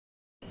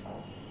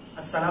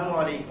Assalamu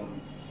alaikum.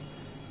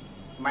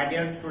 My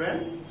dear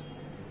students,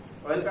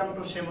 welcome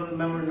to Shemul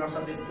Memorial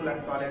Nursery School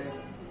and College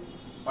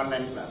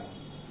online class.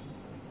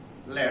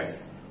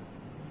 Let's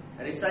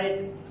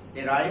recite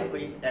a rhyme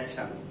with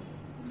action.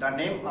 The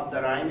name of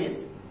the rhyme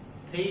is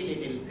Three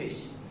Little Fish.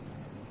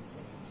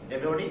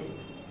 Everybody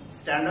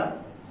stand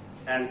up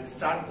and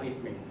start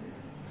with me.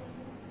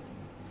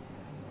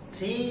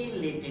 Three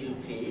little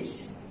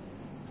fish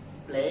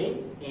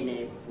playing in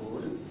a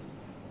pool,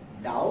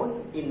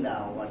 down in the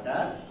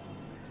water,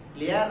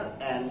 clear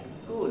and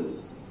cool.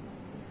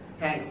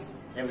 Thanks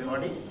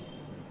everybody.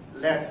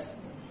 Let's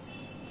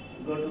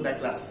go to the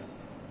class.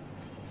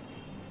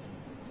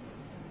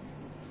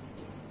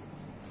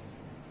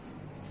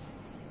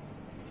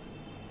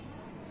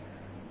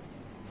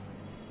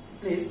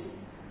 Please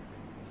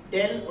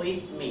tell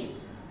with me.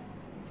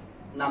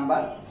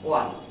 Number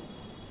 1.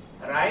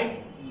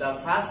 Write the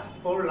first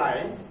 4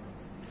 lines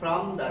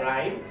from the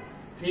rhyme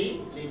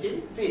Three Little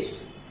Fish.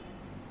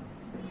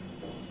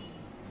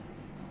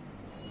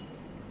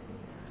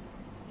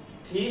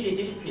 Three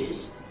Little Fish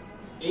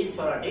এই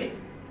সরাটির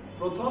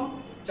প্রথম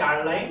 4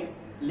 line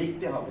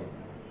লিখতে হবে।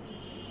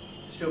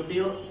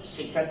 সুপ্রিয়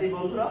শিক্ষার্থী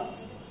বন্ধুরা,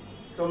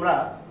 তোমরা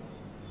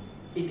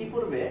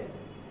ইতিপূর্বে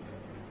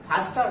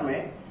first টার্মে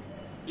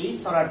এই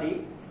সরাটি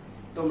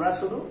তোমরা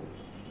শুধু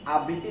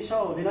আবৃত্তি সহ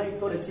অভিনয়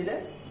করেছিলে,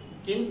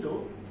 কিন্তু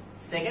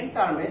সেকেন্ড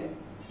টার্মে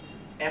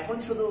এখন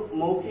শুধু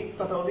মৌখিক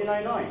তথা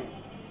অভিনয় নয়,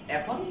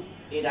 এখন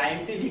এই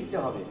রাইমটি লিখতে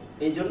হবে।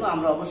 এই জন্য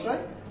আমরা অবশ্যই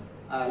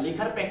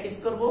লেখার প্র্যাকটিস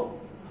করব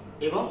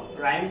এবং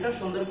রাইমটা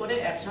সুন্দর করে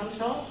অ্যাকশন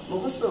সহ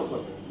মুখস্থ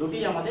করব। দুটি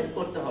আমাদের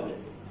করতে হবে।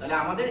 তাহলে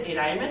আমাদের এই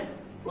রাইমের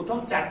প্রথম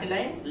 4টি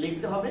লাইন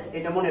লিখতে হবে,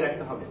 এটা মনে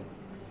রাখতে হবে।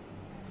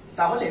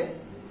 তাহলে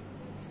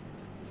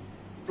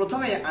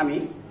প্রথমে আমি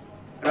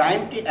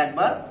রাইমটি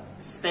একবার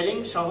স্পেলিং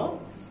সহ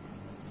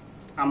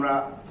আমরা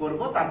করব,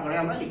 তারপরে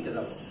আমরা লিখতে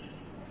যাব।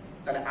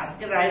 তাহলে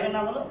আজকের রাইমের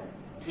নাম হলো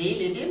থ্রি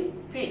লিটল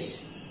ফিশ।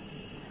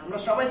 আমরা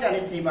সবাই জানি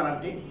থ্রি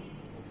বানানটি।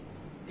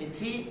 এই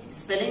থ্রি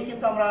স্পেলিং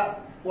কিন্তু আমরা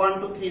 1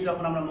 2 3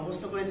 যখন আমরা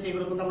মুখস্থ করেছি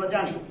এগুলো কিন্তু আমরা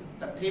জানি।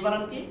 তার থ্রি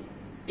বানান কি?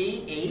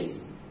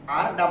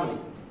 THREE।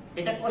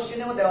 এটা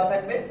কোশ্চেনেও দেওয়া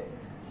থাকবে,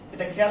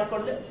 এটা খেয়াল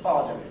করলে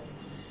পাওয়া যাবে।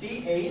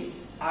 THREE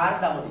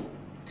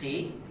 3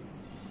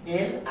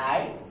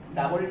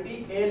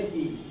 LITTLE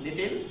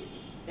little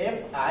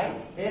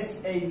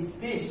FISH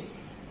fish.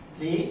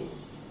 Three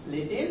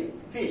little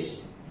fish,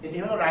 এটি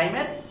হলো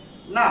রাইমের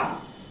নাম।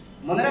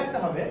 মনে রাখতে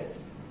হবে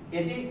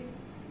এটি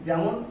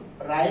যেমন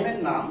রাইমের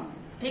নাম,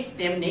 ঠিক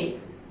তেমনি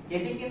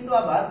এটি কিন্তু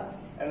আবার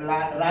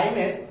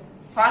রাইমের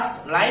ফার্স্ট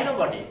লাইনও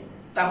বটে।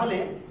 তাহলে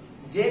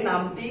যে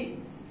নামটি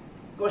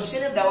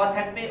কোশ্চেনে দেওয়া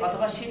থাকবে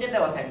অথবা শিটে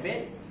দেওয়া থাকবে,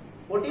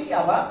 ওটি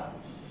আবার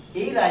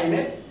এই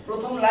রাইমের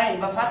প্রথম লাইন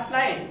বা ফার্স্ট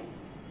লাইন।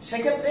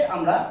 সেক্ষেত্রে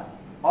আমরা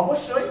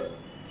অবশ্যই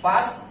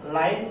ফার্স্ট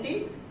লাইনটি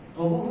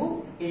হুবহু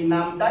এই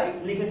নামটাই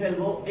লিখে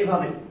ফেলবো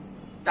এভাবে,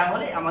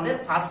 তাহলে আমাদের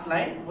ফার্স্ট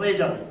লাইন হয়ে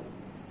যাবে।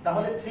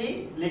 তাহলে three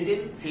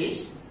little fish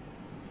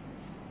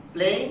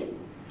playing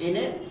in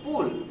a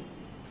pool.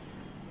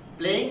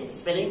 Playing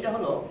স্পেলিংটা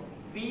হলো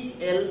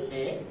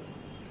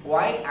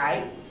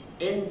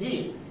PLAYING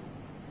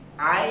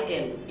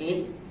IN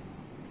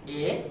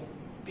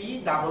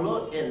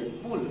APLL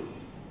pool.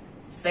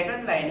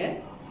 Second লাইনে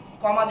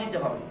কমা দিতে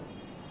হবে,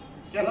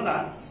 কেননা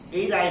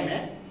এই রাইমে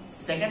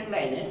সেকেন্ড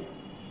লাইনে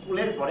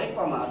পুলের পরে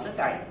কমা আছে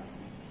তাই।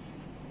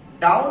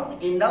 ডাউন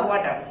ইন দা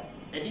ওয়াটার,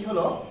 এটি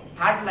হলো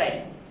থার্ড লাইন।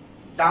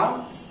 ডাউন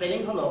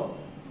স্পেলিং হলো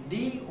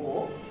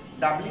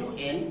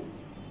DOWN,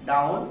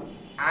 down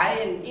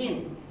IN,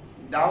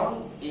 down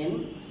in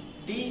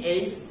THE,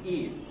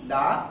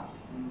 the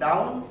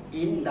down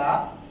in the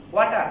water,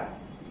 WATER,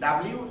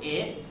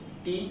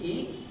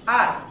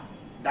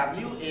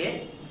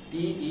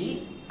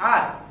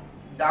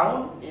 down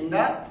in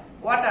the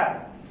water।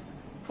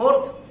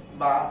 Fourth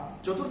বা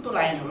চতুর্থ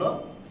লাইন হলো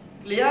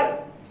ক্লিয়ার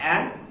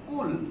অ্যান্ড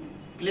কুল।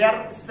 ক্লিয়ার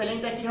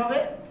স্পেলিংটা কি হবে?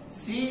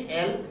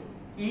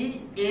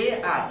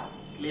 CLEAR,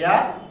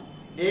 clear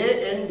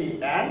AND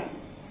and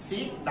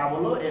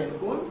COOL,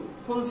 cool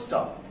full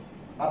stop,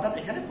 অর্থাৎ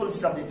এখানে full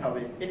stop দিতে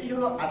হবে। এটি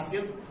হলো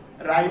আজকের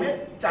রাইমের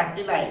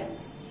 4টি লাইন।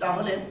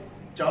 তাহলে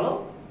চলো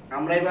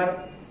আমরা এবার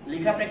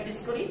লেখা প্র্যাকটিস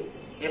করি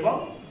এবং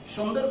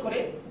সুন্দর করে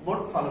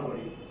বোর্ড ফলো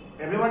করি।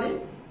 Everybody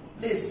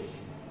please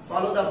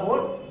follow the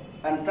board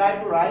and try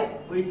to write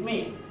with me.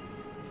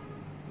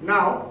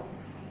 Now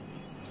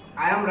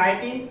I am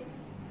writing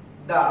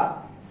the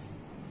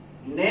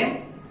name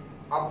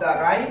of the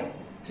rhyme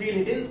Three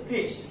Little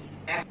Fish.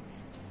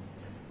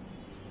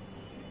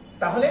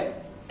 তাহলে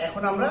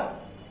এখন আমরা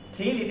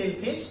থ্রি লিটল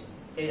ফিশ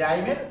এই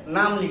রাইমের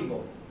নাম লিখব।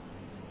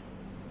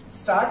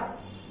 স্টার্ট।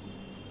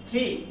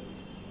 থ্রি,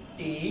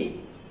 টি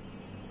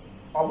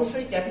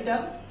অবশ্যই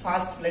ক্যাপিটাল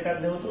ফার্স্ট লেটার,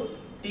 যেহেতু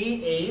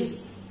THREE।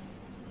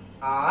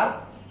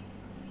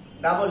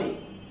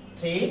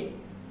 Three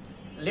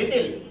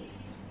little,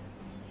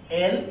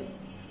 এল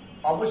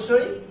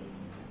অবশ্যই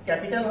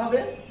capital হবে,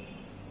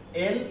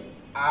 LITTLE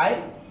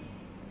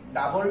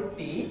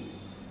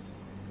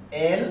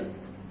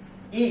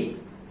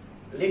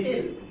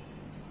little.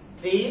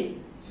 3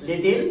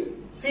 little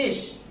fish,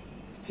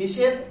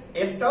 ফিশের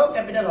এফটাও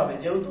capital হবে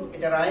যেহেতু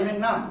এটা রাইমের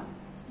নাম,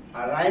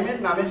 আর রাইমের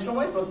নামের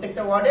সময়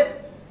প্রত্যেকটা ওয়ার্ডের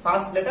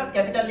ফার্স্ট লেটার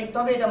ক্যাপিটাল লিখতে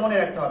হবে, এটা মনে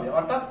রাখতে হবে।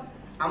 অর্থাৎ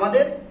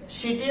আমাদের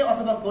শিটে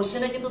অথবা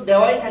কোশ্চেনে কিন্তু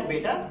দেওয়াই থাকবে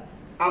এটা,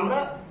 আমরা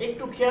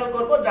একটু খেয়াল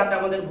করব যাতে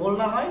আমাদের ভুল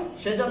না হয়,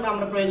 সেজন্য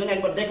আমরা প্রয়োজনে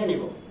একবার দেখে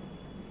নিব।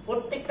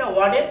 প্রত্যেকটা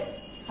ওয়ার্ডের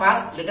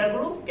ফার্স্ট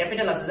লেটারগুলো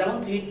ক্যাপিটাল আছে, যেমন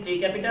ট্রি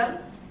ক্যাপিটাল,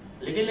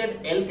 লিটল এর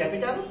এল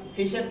ক্যাপিটাল,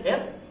 ফিশের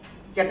এফ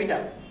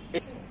ক্যাপিটাল।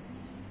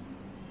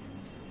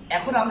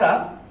 এখন আমরা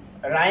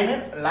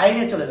রাইমের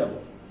লাইনে চলে যাব।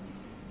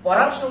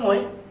 পড়ার সময়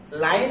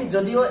লাইন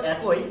যদিও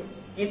একই,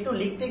 কিন্তু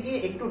লিখতে গিয়ে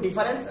একটু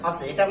ডিফারেন্স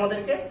আছে, এটা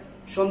আমাদেরকে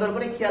সুন্দর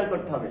করে খেয়াল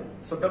করতে হবে।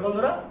 ছোট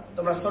বন্ধুরা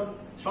তোমরা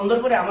সুন্দর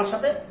করে আমার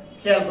সাথে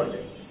খেয়াল করবে।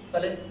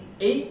 তাহলে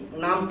এই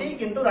নামটি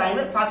কিন্তু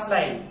রাইমের ফার্স্ট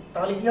লাইন,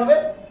 তাহলে কি হবে?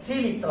 3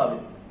 লিখতে হবে,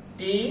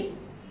 T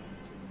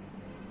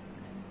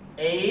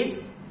H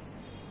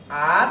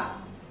R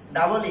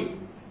double E,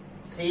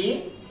 3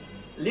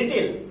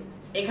 little.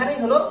 এখানেই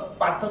হলো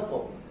পার্থক্য।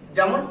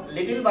 যেমন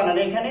লিটল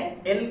বানানে এখানে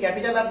এল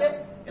ক্যাপিটাল আছে,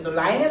 কিন্তু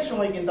লাইনের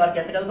সময় কিন্তু আর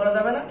ক্যাপিটাল করা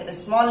যাবে না, এটা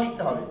স্মল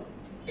লিখতে হবে,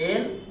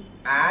 L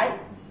I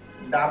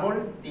double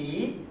T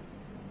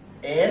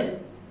L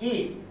E,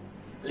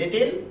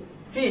 little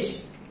fish.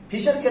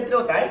 ফিশের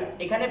ক্ষেত্রেও তাই,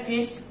 এখানে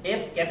ফিশ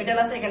এফ ক্যাপিটাল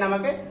আছে, এখানে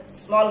আমাকে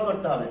স্মল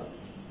করতে হবে,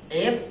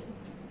 এফ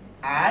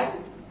আই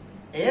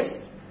এস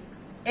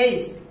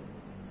এইচ।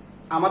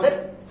 আমাদের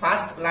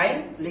ফার্স্ট লাইন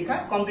লেখা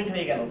কমপ্লিট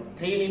হয়ে গেল,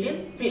 3 লিটল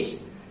ফিশ।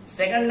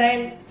 সেকেন্ড লাইন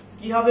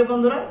কি হবে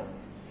বন্ধুরা?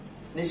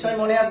 নিশ্চয়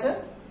মনে আছে,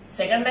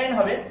 সেকেন্ড লাইন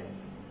হবে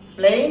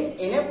প্লেইং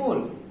ইন এ পুল।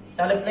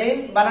 তাহলে প্লেইং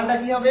বানানটা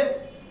কি হবে?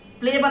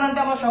 প্লে বানানটা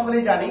আমরা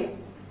সকলেই জানি,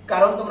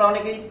 কারণ তোমরা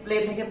অনেকেই প্লে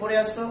থেকে পড়ে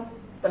আসছো,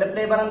 তাহলে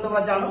প্লে বানান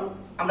তোমরা জানো।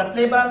 আমরা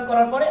প্লে বানান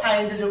করার পরে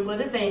আইএনজি যোগ করে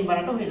দিই, প্লেইং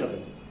বানানটা হয়ে যাবে।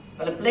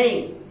 তাহলে প্লেইং,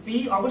 পি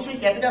অবশ্যই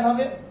ক্যাপিটাল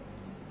হবে,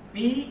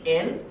 P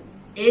L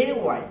A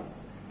Y,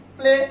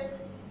 play.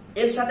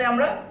 এর সাথে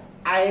আমরা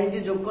আইএনজি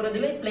যোগ করে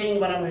দিলে প্লেইং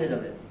বানান হয়ে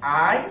যাবে,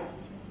 I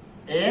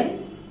N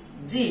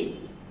G,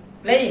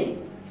 playing.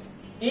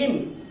 In,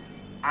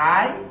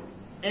 I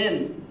N,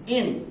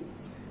 in.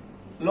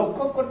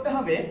 লক্ষ্য করতে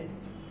হবে,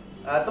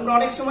 তোমরা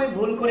অনেক সময়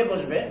ভুল করে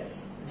বসবে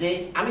যে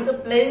আমি তো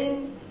প্লেইং,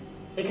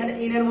 এখানে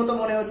ইন এর মতো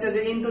মনে হচ্ছে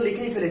যে ইন তো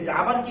লিখেই ফেলেছি,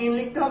 আবার কি ইন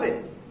লিখতে হবে?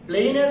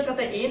 প্লেইং এর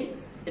সাথে ইন,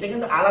 এটা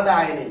কিন্তু আলাদা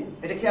আইন,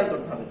 এটা খেয়াল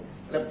করতে হবে।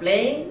 তাহলে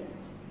প্লেইং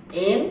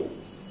ইন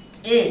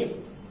এ,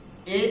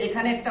 এ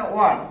এখানে একটা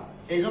ওয়ার্ড,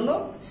 এই জন্য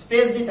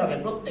স্পেস দিতে হবে,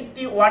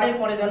 প্রত্যেকটি ওয়ার্ডের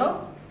পরে যেন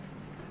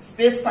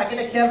স্পেস থাকে,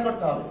 এটা খেয়াল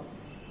করতে হবে।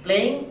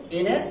 Playing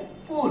in a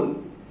pool,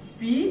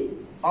 P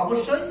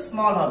অবশ্যই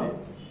স্মল হবে,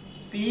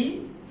 পি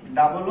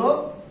ডাবল ও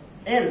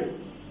এল,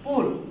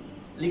 পুল।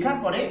 লেখার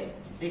পরে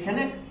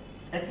এখানে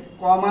একটা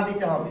কমা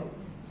দিতে হবে,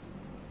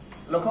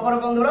 লক্ষ্য করো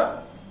বন্ধুরা।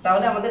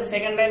 তাহলে আমাদের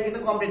সেকেন্ড লাইন কিন্তু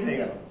কমপ্লিট হয়ে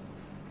গেল।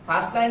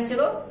 ফার্স্ট লাইন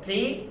ছিল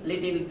 3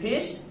 little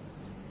fish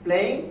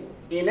playing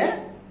in a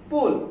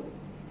pool.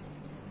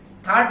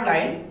 Third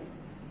line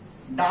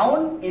down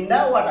in the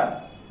water.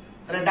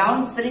 তাহলে ডাউন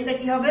স্পেলিংটা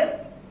কি হবে?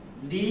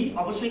 ডি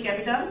অবশ্যই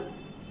capital,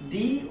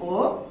 D O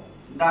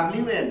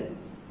W N,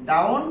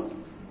 down,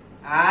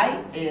 I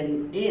N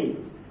in,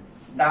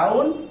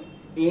 down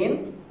in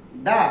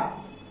the,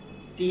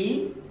 T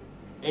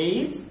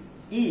H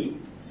E,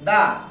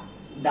 the,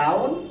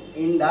 down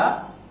in the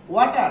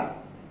water.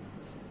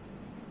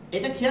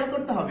 এটা খেয়াল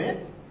করতে হবে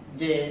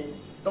যে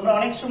তোমরা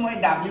অনেক সময়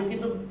ডাব্লিউ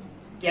কিন্তু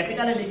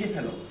ক্যাপিটালে লিখে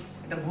ফেলো,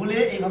 এটা ভুলে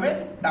এইভাবে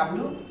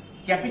ডাব্লিউ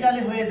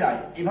ক্যাপিটালে হয়ে যায়,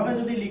 এভাবে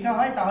যদি লেখা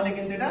হয় তাহলে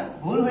কিন্তু এটা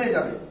ভুল হয়ে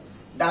যাবে।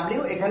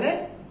 ডাব্লিউ এখানে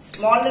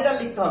স্মল লেটার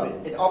লিখতে হবে,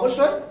 এটা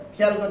অবশ্যই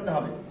খেয়াল করতে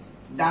হবে,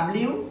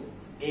 W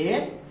A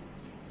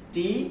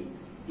T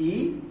E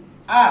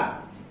R,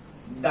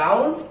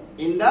 down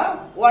in the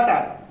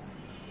water.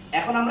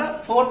 এখন আমরা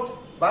ফোর্থ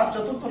বা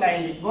চতুর্থ লাইন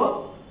লিখব,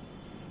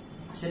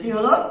 সেটি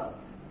হলো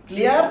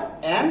ক্লিয়ার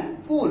এন্ড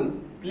কুল।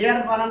 ক্লিয়ার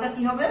বানানটা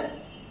কি হবে?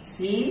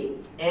 C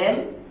L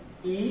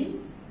E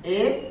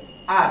A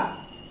R,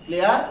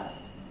 clear,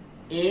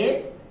 A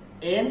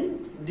N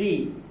D,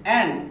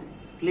 and,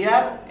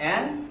 clear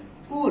and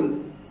cool,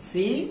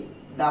 C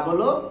double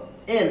ও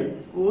এল,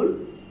 কুল।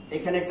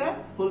 এখানে একটা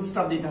ফুল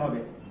স্টপ দিতে হবে।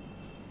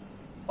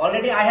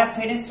 Already I have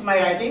finished my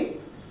writing.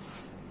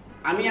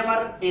 আমি আমার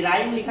এই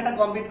রাইম লেখাটা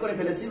কমপ্লিট করে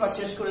ফেলেছি বা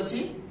শেষ করেছি,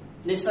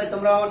 নিশ্চয়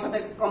তোমরা আমার সাথে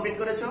কমপ্লিট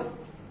করেছো।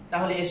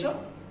 তাহলে এসো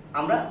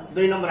আমরা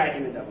 2 নম্বর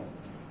আইটেমে যাব।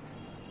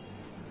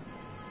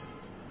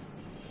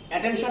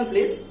 Attention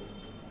please.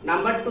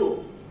 Number 2,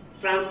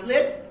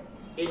 translate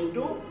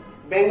into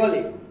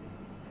Bengali.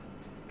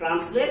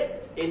 Translate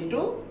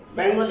into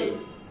Bengali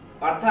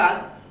অর্থাৎ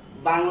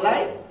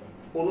বাংলায়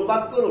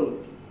অনুবাদ করুন।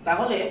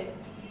 তাহলে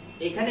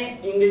এখানে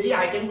ইংরেজি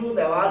আইটেমগুলো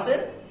দেওয়া আছে,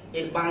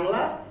 এর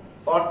বাংলা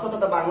অর্থ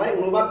তথা বাংলায়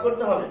অনুবাদ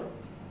করতে হবে,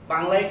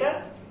 বাংলায় এটা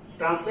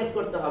ট্রান্সলেট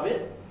করতে হবে।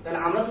 তাহলে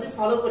আমরা যদি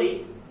ফলো করি,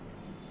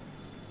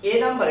 এ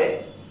নম্বরে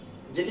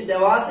যেটি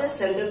দেওয়া আছে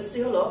সেন্টেন্সটি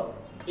হলো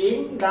ইন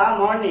দা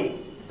মর্নিং।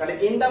 তাহলে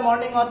ইন দা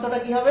মর্নিং অর্থটা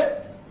কি হবে?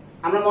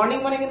 আমরা মর্নিং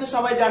মানে কিন্তু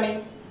সবাই জানি,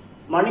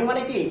 মর্নিং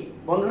মানে কি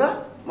বন্ধুরা?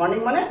 মর্নিং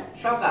মানে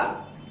সকাল।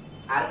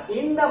 আর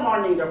ইন দা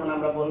মর্নিং যখন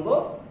আমরা বলবো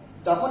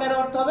তখন এর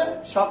অর্থ হবে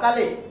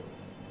সকালে।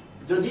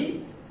 যদি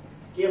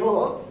কেহ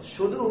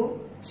শুধু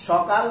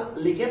সকাল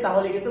লিখে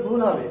তাহলে কিন্তু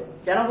ভুল হবে।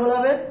 কেন ভুল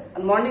হবে?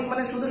 মর্নিং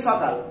মানে শুধু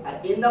সকাল, আর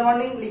ইন দা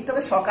মর্নিং লিখতে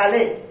হবে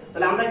সকালে।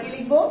 তাহলে আমরা কি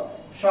লিখবো?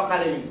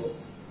 সকালে লিখবো।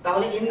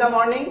 তাহলে ইন দা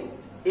মর্নিং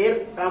এর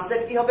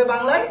ট্রান্সলেট কি হবে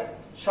বাংলায়?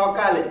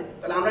 সকালে।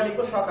 তাহলে আমরা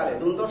লিখবো সকালে।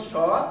 দন্ত স,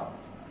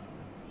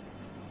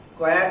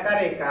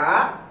 কয়াকারে কা,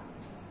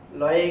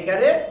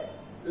 লয়কারে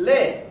লে,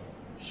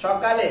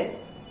 সকালে।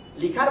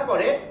 লিখার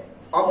পরে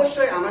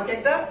অবশ্যই আমাকে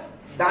একটা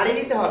দাঁড়ি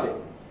দিতে হবে।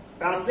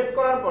 ট্রান্সলেট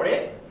করার পরে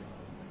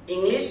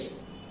ইংলিশ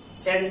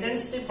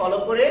সেন্টেন্সটি ফলো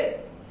করে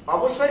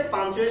অবশ্যই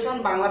পাঞ্চুয়েশন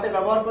বাংলাতে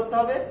ব্যবহার করতে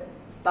হবে,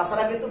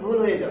 তাছাড়া কিন্তু ভুল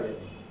হয়ে যাবে।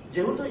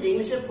 যেহেতু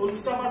ইংলিশে ফুল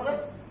স্টপ আছে,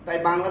 তাই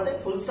বাংলাতে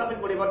ফুল স্টপের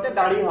পরিবর্তে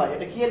দাঁড়ি হয়।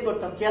 এটা খেয়াল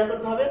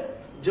করতে হবে।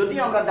 যদি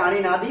আমরা দাঁড়ি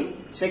না দিই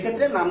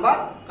সেক্ষেত্রে নাম্বার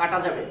কাটা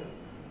যাবে।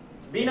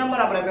 বি নাম্বার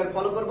আমরা এবার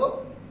ফলো করব।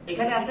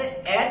 এখানে আছে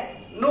এট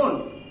নুন।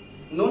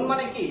 নুন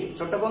মানে কি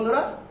ছোট্ট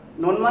বন্ধুরা?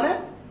 নুন মানে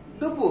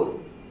দুপুর।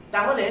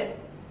 তাহলে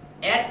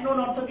এট নুন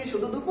অর্থ কি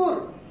শুধু দুপুর?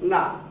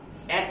 না,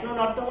 এট নুন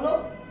অর্থ হলো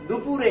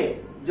দুপুরে।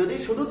 যদি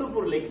শুধু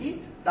দুপুর লিখি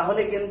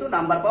তাহলে কিন্তু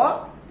নাম্বার পাওয়া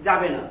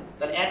যাবে না।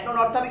 তাহলে এট নুন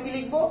অর্থ আমি কি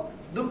লিখবো?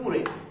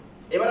 দুপুরে।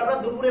 এবার আমরা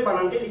দুপুরে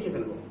বানানটি লিখে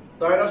ফেলবো।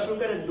 তয়রা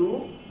সুকারে দু,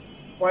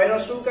 পয়রা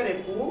সুকারে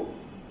পু,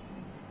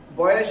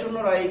 বয়রা শূন্য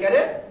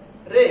রয়কারে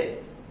রে,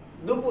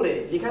 দুপুরে।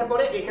 লিখার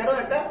পরে এখানেও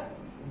একটা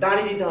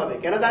দাঁড়ি দিতে হবে।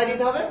 কেন দাঁড়ি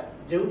দিতে হবে?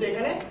 যেহেতু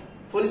এখানে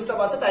ফুল স্টপ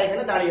আছে তাই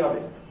এখানে দাঁড়ি হবে।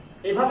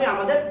 এভাবে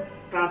আমাদের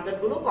ট্রান্সলেট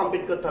গুলো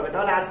কমপ্লিট করতে হবে।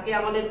 তাহলে আজকে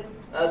আমাদের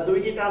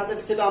দুইটি ট্রান্সলেট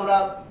ছিল, আমরা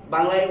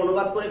বাংলায়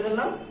অনুবাদ করে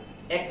ফেললাম।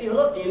 একটি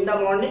হলো ইন দা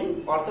মর্নিং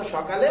অর্থ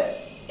সকালে,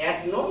 এট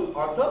নুন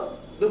অর্থ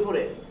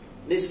দুপুরে।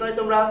 নিশ্চয়ই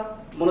তোমরা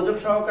মনোযোগ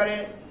সহকারে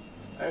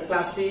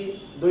ক্লাসটি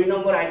 2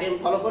 নম্বর আইটেম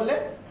ফলো করলে।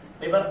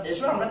 এবার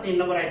এসো আমরা 3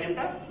 নম্বর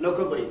আইটেমটা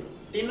লক্ষ্য করি।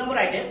 3 নম্বর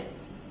item,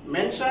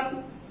 mention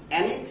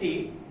any 3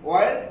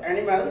 wild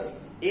animals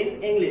in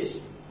English.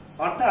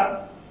 অর্থাৎ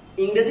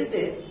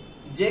ইংরেজিতে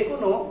যে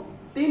কোনো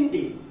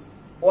 3টি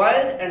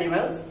ওয়াইল্ড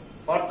অ্যানিমালস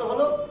অর্থ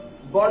হলো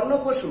বন্য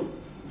পশু,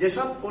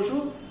 যেসব পশু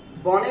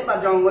বনে বা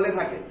জঙ্গলে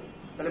থাকে।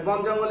 তাহলে বন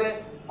জঙ্গলে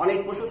অনেক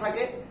পশু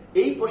থাকে,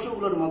 এই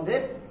পশুগুলোর মধ্যে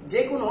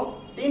যে কোনো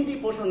 3টি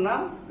পশুর নাম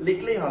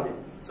লিখলেই হবে।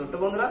 ছোট্ট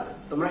বন্ধুরা,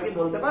 তোমরা কি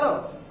বলতে পারো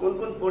কোন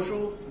কোন পশু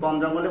বন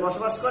জঙ্গলে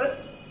বসবাস করে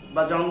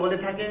বা জঙ্গলে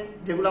থাকে,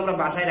 যেগুলো আমরা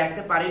বাসায়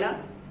রাখতে পারি না,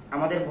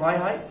 আমাদের ভয়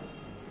হয়?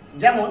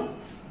 যেমন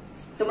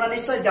তোমরা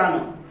নিশ্চয় জানো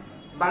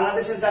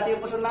বাংলাদেশের জাতীয়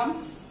পশুর নাম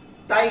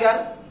টাইগার।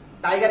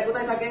 টাইগার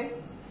কোথায় থাকে?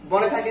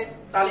 বনে থাকে।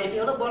 তাহলে এটি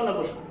হলো বন্য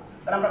পশু।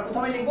 তাহলে আমরা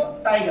প্রথমে লিখবো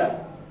টাইগার।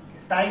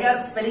 টাইগার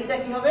স্পেলিংটা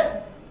কি হবে?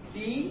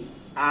 TIGER,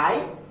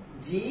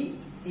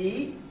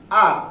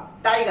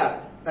 tiger.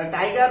 তাহলে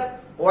টাইগার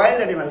ওয়াইল্ড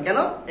অ্যানিমাল। কেন?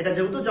 এটা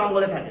যেহেতু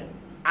জঙ্গলে থাকে।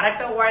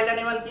 আরেকটা ওয়াইল্ড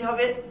অ্যানিমাল কি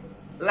হবে?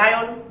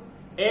 Lion,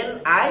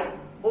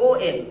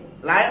 LION।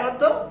 লায়ন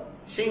অর্থ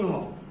সিংহ।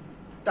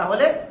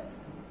 তাহলে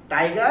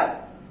টাইগার,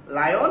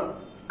 লায়ন।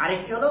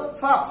 আরেকটি হলো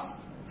ফক্স।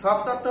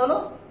 ফক্স অর্থ হলো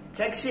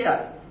খেকশিয়াল।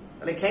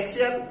 তাহলে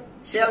খেকশিয়াল,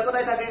 শিয়াল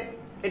কোথায় থাকে?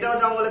 এটাও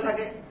জঙ্গলে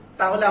থাকে।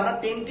 তাহলে আমরা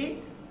 3টি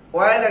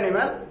ওয়াইল্ড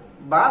অ্যানিমাল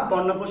বা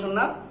বন্য পশুর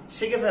নাম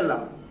শিখে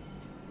ফেললাম,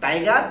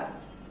 টাইগার,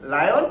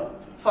 লায়ন,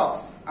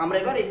 ফক্স। আমরা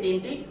এবার এই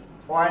 3টি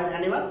ওয়াইল্ড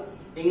অ্যানিমাল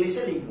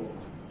ইংলিশে লিখবো।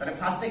 তাহলে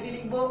ফার্স্টে কি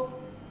লিখবো?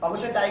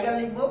 অবশ্যই টাইগার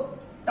লিখবো।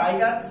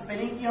 টাইগার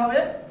স্পেলিং কি হবে?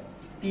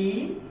 T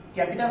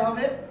ক্যাপিটাল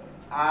হবে,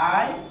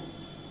 IGER,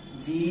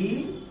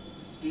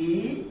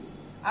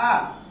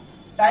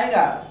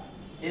 টাইগার।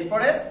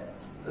 এরপরে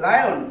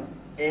lion,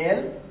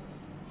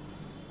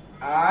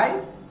 LION,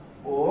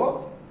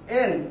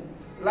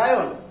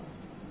 lion.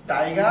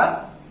 Tiger,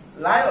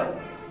 lion.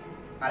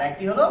 আর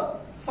একটি হলো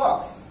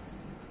ফক্স,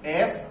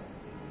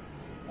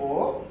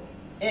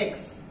 FOX,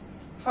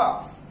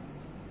 ফক্স।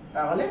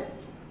 তাহলে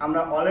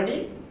আমরা অলরেডি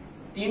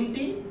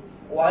 3টি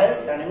ওয়াইল্ড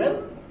অ্যানিমেল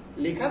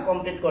লেখা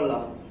কমপ্লিট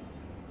করলাম।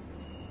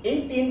 এই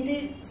 3টি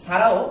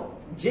ছাড়াও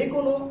যে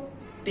কোনো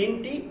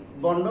 3টি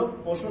বন্য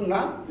পশুর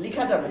নাম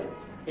লেখা যাবে,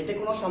 এতে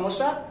কোনো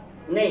সমস্যা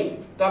নেই।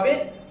 তবে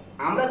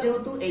আমরা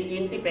যেহেতু এই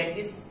 3টি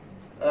প্র্যাকটিস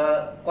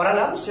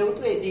করালাম,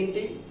 সেহেতু এই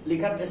 3টি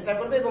লেখার চেষ্টা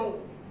করবে এবং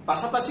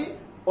পাশাপাশি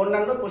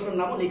অন্যান্য পশুর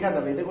নামও লেখা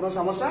যাবে, এতে কোনো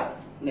সমস্যা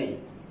নেই।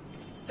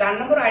 4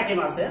 নম্বর আইটেম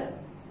আছে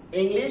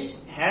ইংলিশ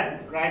হ্যান্ড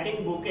রাইটিং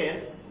বুকের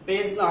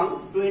পেজ নাম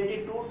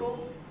 22 to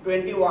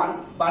 21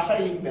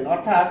 বাসায় লিখবেন।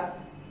 অর্থাৎ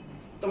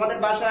তোমাদের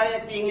বাসায়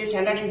একটি ইংলিশ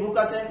হ্যান্ড রাইটিং বুক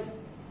আছে,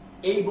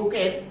 এই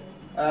বুকের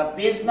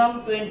পেজ নাম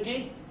 20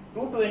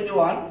 to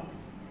 21,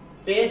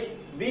 পেজ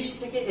 20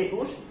 থেকে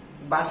 21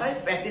 বাসায়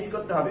প্র্যাকটিস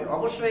করতে হবে।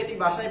 অবশ্যই এটি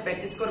বাসায়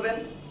প্র্যাকটিস করবেন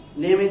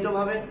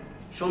নিয়মিতভাবে,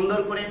 সুন্দর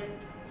করে,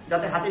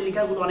 যাতে হাতের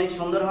লেখাগুলো অনেক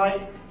সুন্দর হয়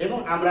এবং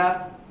আমরা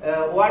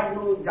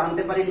ওয়ার্ডগুলো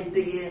জানতে পারি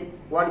লিখতে গিয়ে,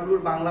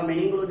 ওয়ার্ডগুলোর বাংলা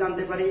মিনিংগুলো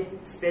জানতে পারি,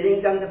 স্পেলিং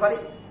জানতে পারি।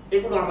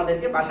 এগুলো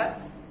আমাদেরকে বাসায়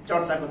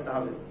চর্চা করতে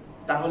হবে।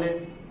 তাহলে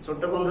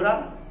ছোট্ট বন্ধুরা,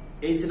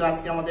 এই ছিল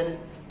আজকে আমাদের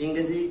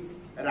ইংরেজি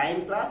রাইম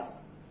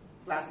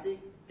ক্লাসটি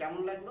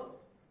কেমন লাগলো